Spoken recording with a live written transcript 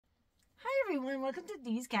everyone, welcome to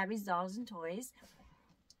These Cabbies, Dolls, and Toys.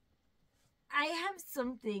 I have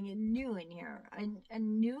something new in here, a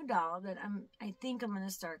new doll that I think I'm going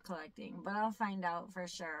to start collecting, but I'll find out for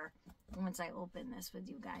sure once I open this with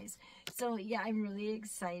you guys. So yeah, I'm really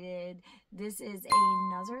excited. This is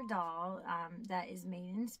another doll that is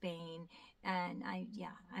made in Spain, and I'm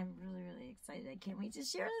really excited. I can't wait to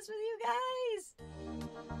share this with you guys.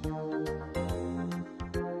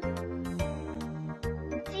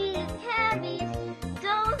 These Cabbies,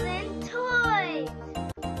 Dolls, and Toys.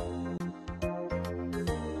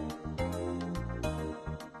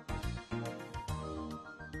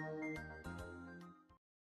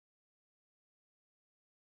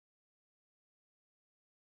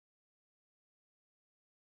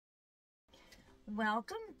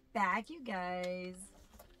 Welcome back, you guys.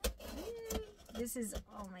 This is,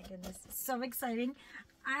 oh my goodness, so exciting.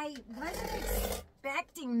 I wasn't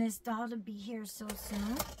expecting this doll to be here so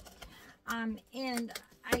soon. And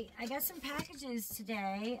I got some packages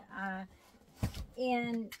today,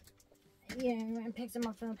 and I picked them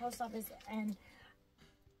up from the post office, and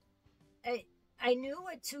I knew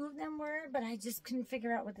what two of them were, but I just couldn't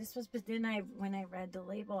figure out what this was. But then when I read the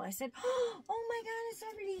label, I said, oh my God, it's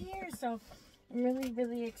already here. So I'm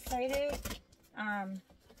really excited.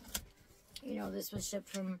 This was shipped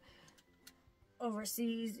from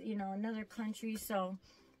overseas, another country. So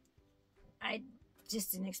I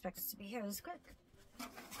just didn't expect it to be here this quick.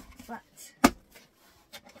 But,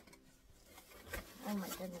 oh my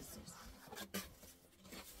goodness.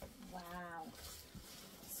 Wow.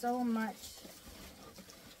 So much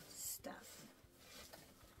stuff.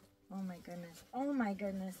 Oh my goodness. Oh my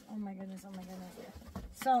goodness. Oh my goodness. Oh my goodness.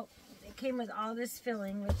 So it came with all this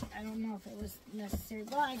filling, which I don't know if it was necessary.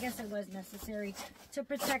 Well, I guess it was necessary to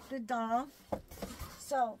protect the doll.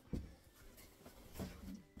 So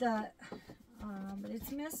but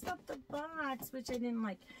it's messed up the box, which I didn't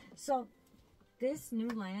like. So this new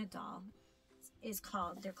line of doll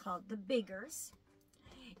they're called the Biggers,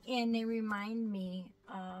 and they remind me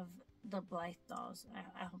of the Blythe dolls.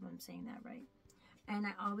 I hope I'm saying that right. And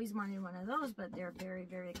I always wanted one of those, but they're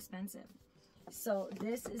very expensive. So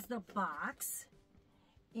this is the box,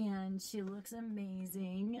 and she looks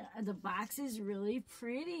amazing. The box is really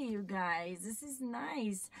pretty, you guys. This is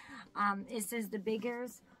nice. It says the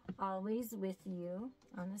Biggers, always with you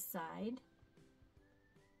on the side.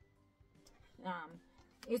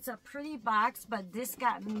 It's a pretty box, but this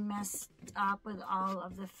got messed up with all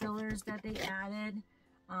of the fillers that they added.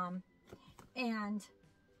 And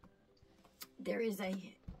there is a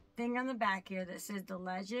thing on the back here that says the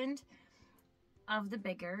legend of the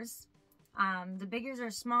Biggers. The Biggers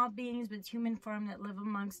are small beings with human form that live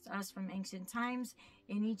amongst us from ancient times.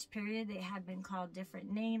 In each period, they have been called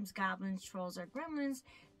different names: goblins, trolls, or gremlins.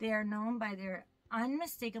 They are known by their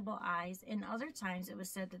unmistakable eyes. In other times, it was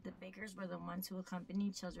said that the Biggers were the ones who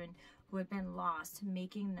accompanied children who had been lost,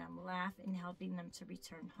 making them laugh and helping them to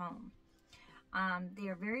return home. They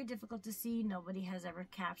are very difficult to see. Nobody has ever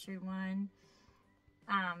captured one.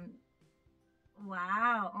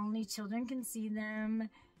 Wow, only children can see them.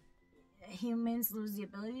 Humans lose the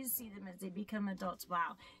ability to see them as they become adults.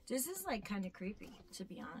 Wow, this is like kind of creepy, to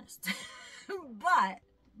be honest.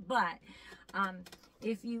 but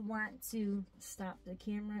if you want to stop the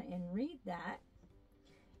camera and read that,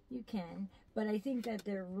 you can. But I think that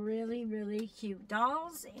they're really cute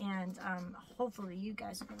dolls, and hopefully you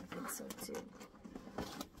guys are gonna think so too.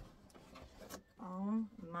 Oh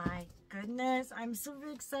my goodness, I'm super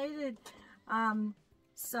excited.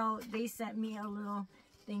 So they sent me a little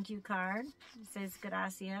thank you card. It says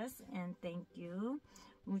gracias and thank you.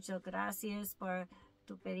 Mucho gracias por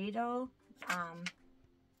tu pedido.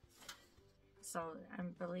 So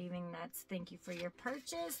I'm believing that's thank you for your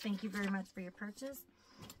purchase. Thank you very much for your purchase.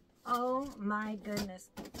 Oh my goodness.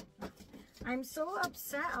 I'm so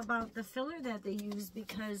upset about the filler that they use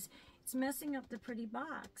because it's messing up the pretty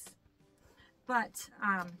box. But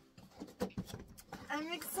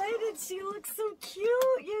I'm excited. She looks so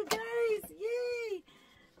cute, you guys. Yay.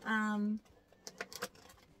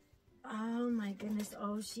 Oh my goodness.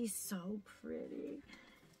 Oh, she's so pretty.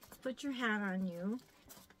 Put your hat on you.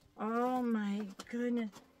 Oh my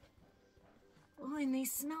goodness. Oh, and they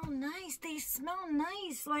smell nice. They smell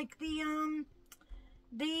nice. Like the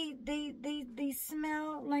they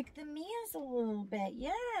smell like the Mia's a little bit.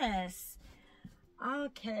 Yes.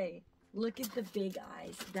 Okay. Look at the big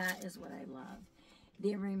eyes. That is what I love.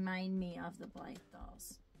 They remind me of the Blythe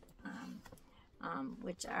dolls,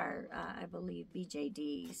 which are, I believe,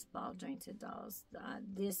 BJD's, ball jointed dolls.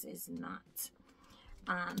 This is not.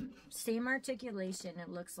 Same articulation, it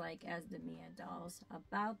looks like, as the Mia dolls.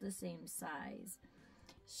 About the same size.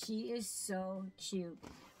 She is so cute.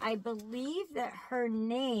 I believe that her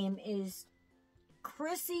name is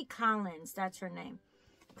Chrissy Collins. That's her name.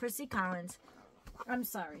 Chrissy Collins. I'm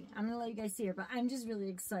sorry. I'm going to let you guys see her, but I'm just really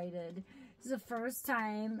excited. This is the first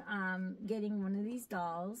time getting one of these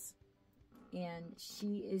dolls. And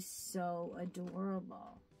she is so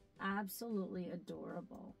adorable. Absolutely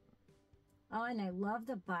adorable. Oh, and I love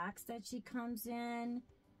the box that she comes in.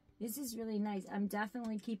 This is really nice. I'm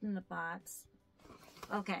definitely keeping the box.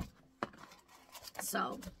 Okay.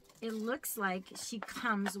 So, it looks like she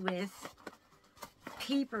comes with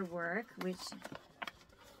paperwork, which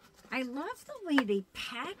I love the way they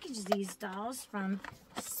package these dolls from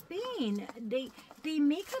Spain. They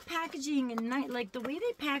make the packaging nice. Like the way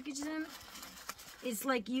they package them is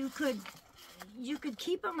like you could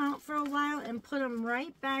keep them out for a while and put them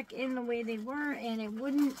right back in the way they were, and it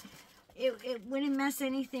wouldn't mess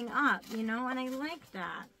anything up, you know. And I like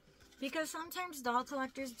that because sometimes doll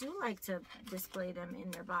collectors do like to display them in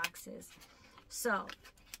their boxes. So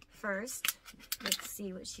first, let's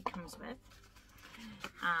see what she comes with.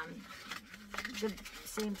 The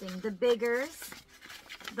same thing, the Biggers,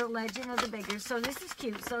 the Legend of the Biggers. So this is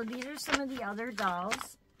cute. So these are some of the other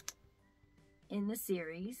dolls in the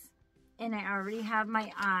series, and I already have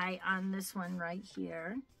my eye on this one right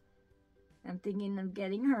here. I'm thinking of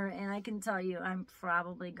getting her, and I can tell you I'm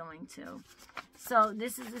probably going to. So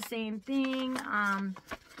this is the same thing,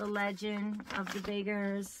 the Legend of the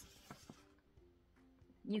Biggers.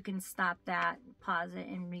 You can stop that, pause it,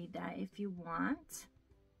 and read that if you want.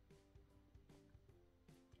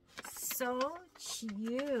 So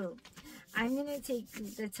cute. I'm going to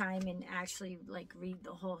take the time and actually like read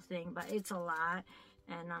the whole thing, but it's a lot.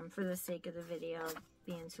 And for the sake of the video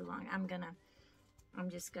being too long, I'm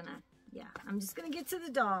just gonna get to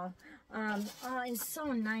the doll. Oh, it's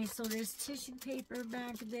so nice. So there's tissue paper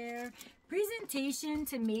back there. Presentation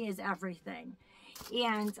to me is everything.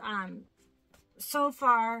 And so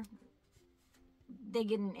far, they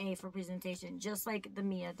get an A for presentation, just like the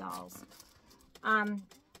Mia dolls.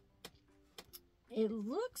 It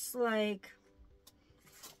looks like,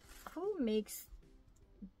 who makes,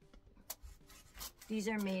 these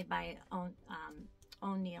are made by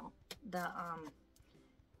Onil.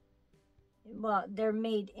 Well, they're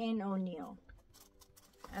made in Onil.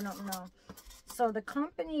 I don't know. So the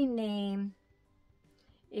company name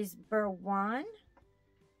is Berjuan.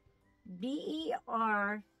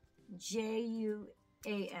 Berjuan.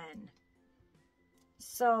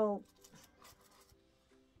 So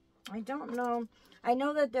I don't know. I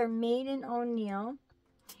know that they're made in Onil,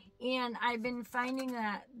 and I've been finding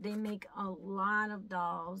that they make a lot of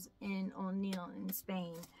dolls in Onil in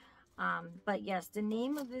Spain. But yes, the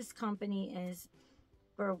name of this company is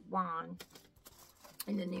Berjuan,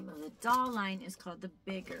 and the name of the doll line is called the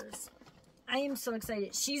Biggers. I am so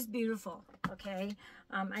excited. She's beautiful, okay?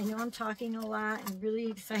 I know I'm talking a lot. I'm really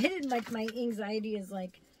excited. Like, my anxiety is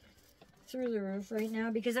like through the roof right now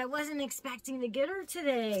because I wasn't expecting to get her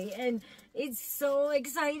today, and it's so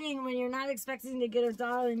exciting when you're not expecting to get a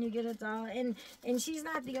doll and you get a doll. And she's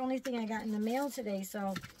not the only thing I got in the mail today.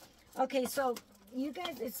 So okay, so you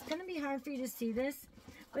guys, it's gonna be hard for you to see this,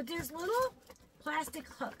 but there's little plastic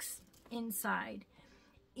hooks inside,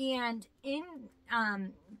 and then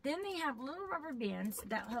they have little rubber bands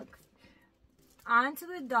that hook onto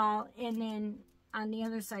the doll, and then on the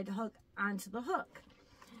other side hook onto the hook.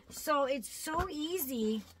 So it's so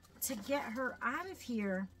easy to get her out of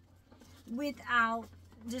here without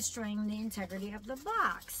destroying the integrity of the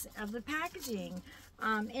box, of the packaging.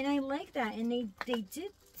 And I like that. And they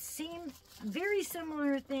did seem very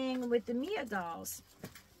similar thing with the Mia dolls.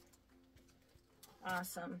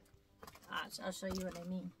 Awesome. I'll show you what I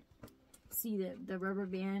mean. See, the rubber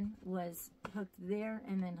band was hooked there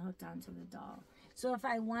and then hooked onto the doll. So if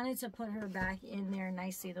I wanted to put her back in there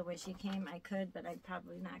nicely the way she came, I could, but I'm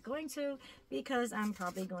probably not going to because I'm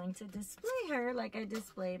probably going to display her like I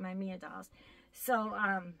display my Mia dolls. So,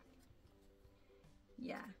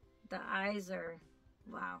 yeah, the eyes are,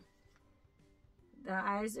 wow. The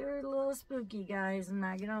eyes are a little spooky, guys, I'm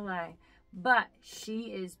not gonna lie. But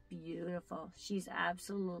she is beautiful. She's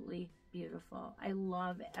absolutely beautiful. I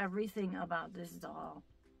love everything about this doll.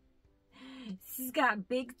 She's got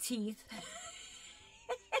big teeth.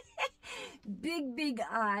 Big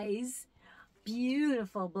eyes,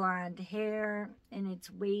 beautiful blonde hair, and it's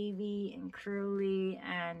wavy and curly,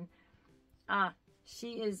 and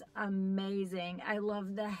she is amazing. I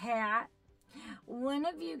love the hat. One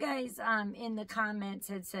of you guys in the comments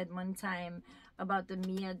had said one time about the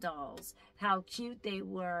Mia dolls, how cute they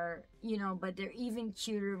were, you know, but they're even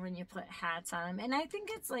cuter when you put hats on them. And I think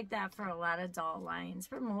it's like that for a lot of doll lines,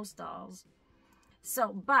 for most dolls.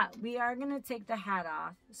 So, but we are going to take the hat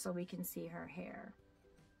off so we can see her hair.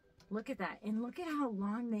 Look at that. And look at how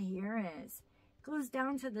long the hair is. It goes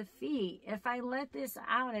down to the feet. If I let this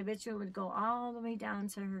out, I bet you it would go all the way down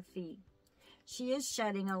to her feet. She is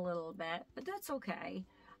shedding a little bit, but that's okay.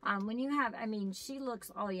 When you have, I mean, she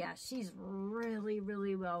looks, oh yeah, she's really,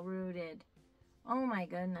 really well rooted. Oh my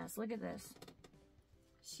goodness, look at this.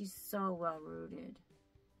 She's so well rooted.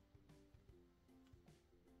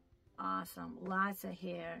 Awesome. Lots of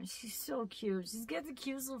hair. She's so cute. She's got the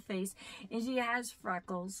cute little face, and she has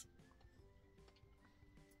freckles.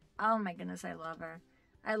 Oh my goodness, I love her.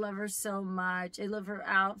 I love her so much. I love her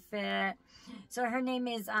outfit. So her name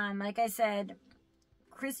is, like I said,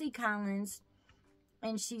 Chrissy Collins,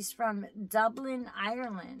 and she's from Dublin,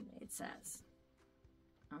 Ireland, it says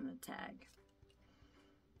on the tag.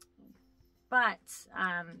 But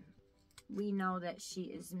we know that she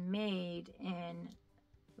is made in,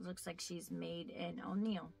 it looks like she's made in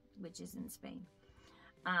Onil, which is in Spain.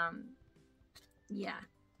 Yeah,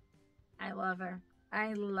 I love her.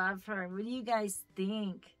 I love her. What do you guys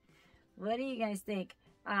think? What do you guys think?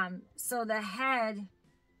 So the head,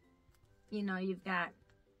 you know, you've got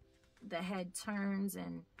the head turns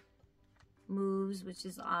and moves, which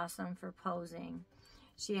is awesome for posing.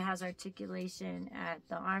 She has articulation at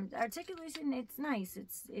the arm. Articulation, it's nice.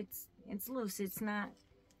 It's loose. It's not,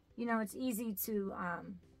 you know, it's easy to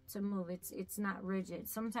move. It's not rigid.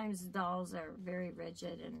 Sometimes dolls are very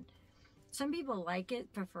rigid, and some people like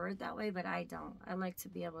it, prefer it that way, but I don't. I like to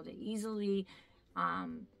be able to easily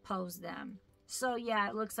pose them. So yeah,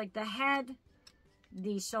 it looks like the head,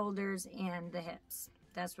 the shoulders, and the hips.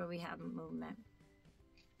 That's where we have movement.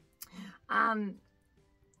 Oh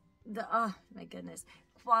my goodness,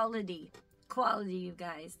 quality, you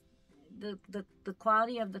guys. The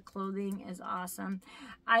quality of the clothing is awesome.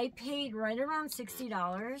 I paid right around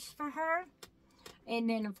 $60 for her. And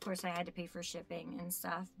then, of course, I had to pay for shipping and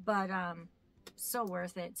stuff. But, so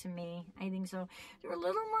worth it to me. I think so. They're a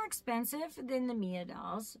little more expensive than the Mia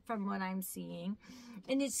dolls, from what I'm seeing.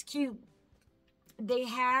 And it's cute. They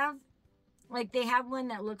have, like, they have one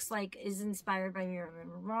that looks like is inspired by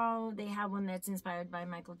Marilyn Monroe. They have one that's inspired by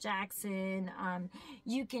Michael Jackson.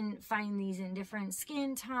 You can find these in different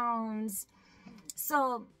skin tones.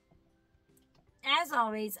 So, as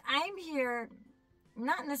always, I'm here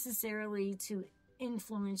not necessarily to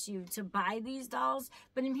influence you to buy these dolls,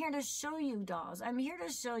 but I'm here to show you dolls. I'm here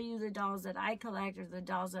to show you the dolls that I collect or the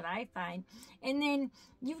dolls that I find, and then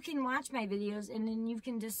you can watch my videos and then you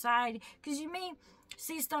can decide, because you may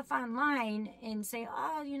see stuff online and say,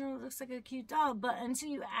 oh, you know, it looks like a cute doll, but until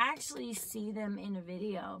you actually see them in a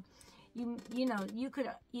video, you know, you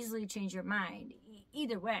could easily change your mind.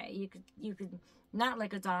 Either way, you could not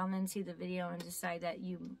like a doll and then see the video and decide that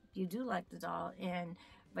you do like the doll, and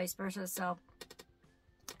vice versa. So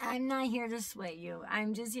I'm not here to sway you.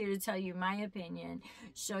 I'm just here to tell you my opinion,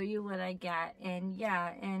 show you what I got, and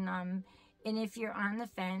yeah, and if you're on the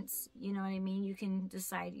fence, you know what I mean, you can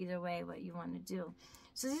decide either way what you want to do.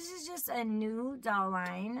 So this is just a new doll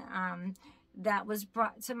line that was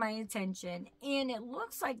brought to my attention, and it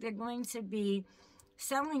looks like they're going to be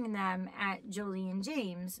selling them at Jolie and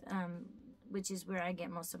James, which is where I get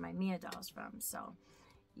most of my Mia dolls from. So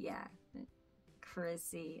yeah,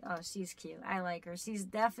 Chrissy, oh, she's cute. I like her. She's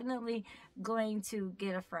definitely going to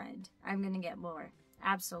get a friend. I'm gonna get more.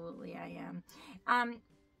 Absolutely, I am.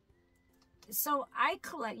 So I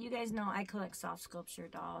collect, you guys know I collect soft sculpture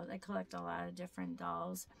dolls. I collect a lot of different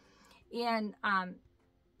dolls, and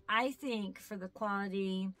I think for the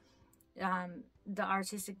quality, the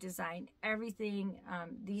artistic design, everything,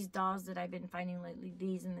 these dolls that I've been finding lately,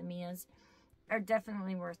 these and the Mias, are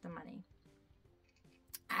definitely worth the money.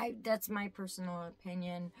 That's my personal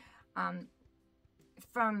opinion.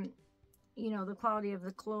 From, you know, the quality of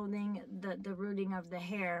the clothing, the rooting of the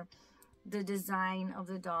hair, the design of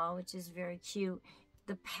the doll, which is very cute,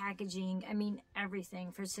 the packaging, I mean,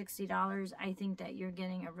 everything. For $60, I think that you're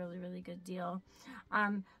getting a really, really good deal.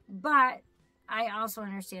 But I also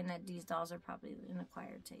understand that these dolls are probably an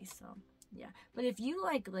acquired taste, so yeah. But if you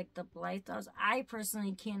like the Blythe dolls, I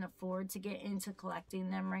personally can't afford to get into collecting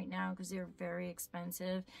them right now because they're very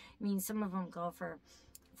expensive. I mean, some of them go for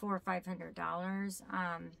 $400 or $500,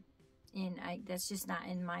 and that's just not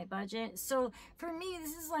in my budget. So for me,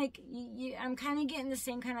 this is like, I'm kind of getting the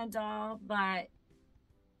same kind of doll, but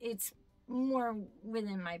it's more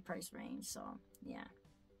within my price range. So yeah.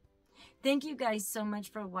 Thank you guys so much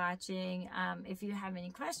for watching. If you have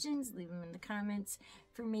any questions, leave them in the comments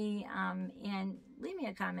for me, and leave me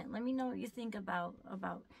a comment. Let me know what you think about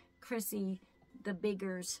Chrissy the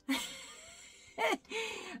Biggers.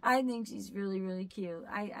 I think she's really, really cute.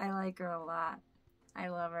 I like her a lot. I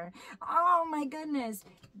love her. Oh my goodness.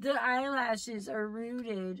 The eyelashes are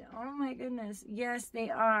rooted. Oh my goodness. Yes, they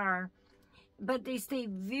are. But they stay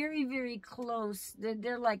very, very close.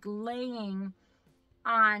 They're like laying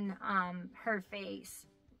on her face.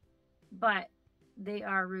 But they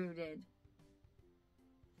are rooted.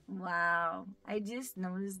 Wow. I just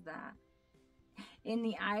noticed that. And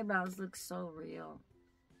the eyebrows look so real.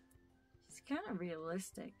 It's kind of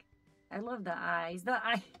realistic. I love the eyes. The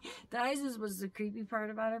eyes was the creepy part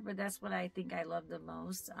about her, but that's what I think I love the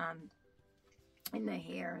most. And the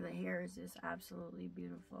hair is just absolutely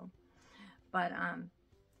beautiful. But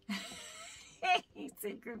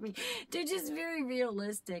it's creepy. They're just very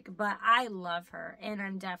realistic, but I love her, and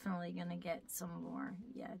I'm definitely gonna get some more.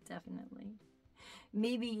 Yeah, definitely.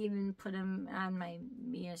 Maybe even put them on my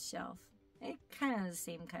Mia shelf. It's kind of the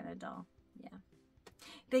same kind of doll. Yeah.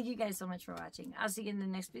 Thank you guys so much for watching. I'll see you in the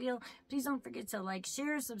next video. Please don't forget to like,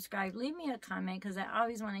 share, subscribe, leave me a comment, because I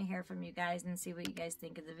always want to hear from you guys and see what you guys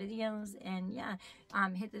think of the videos. And yeah,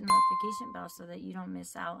 hit the notification bell so that you don't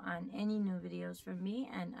miss out on any new videos from me.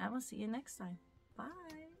 And I will see you next time.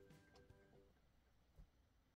 Bye.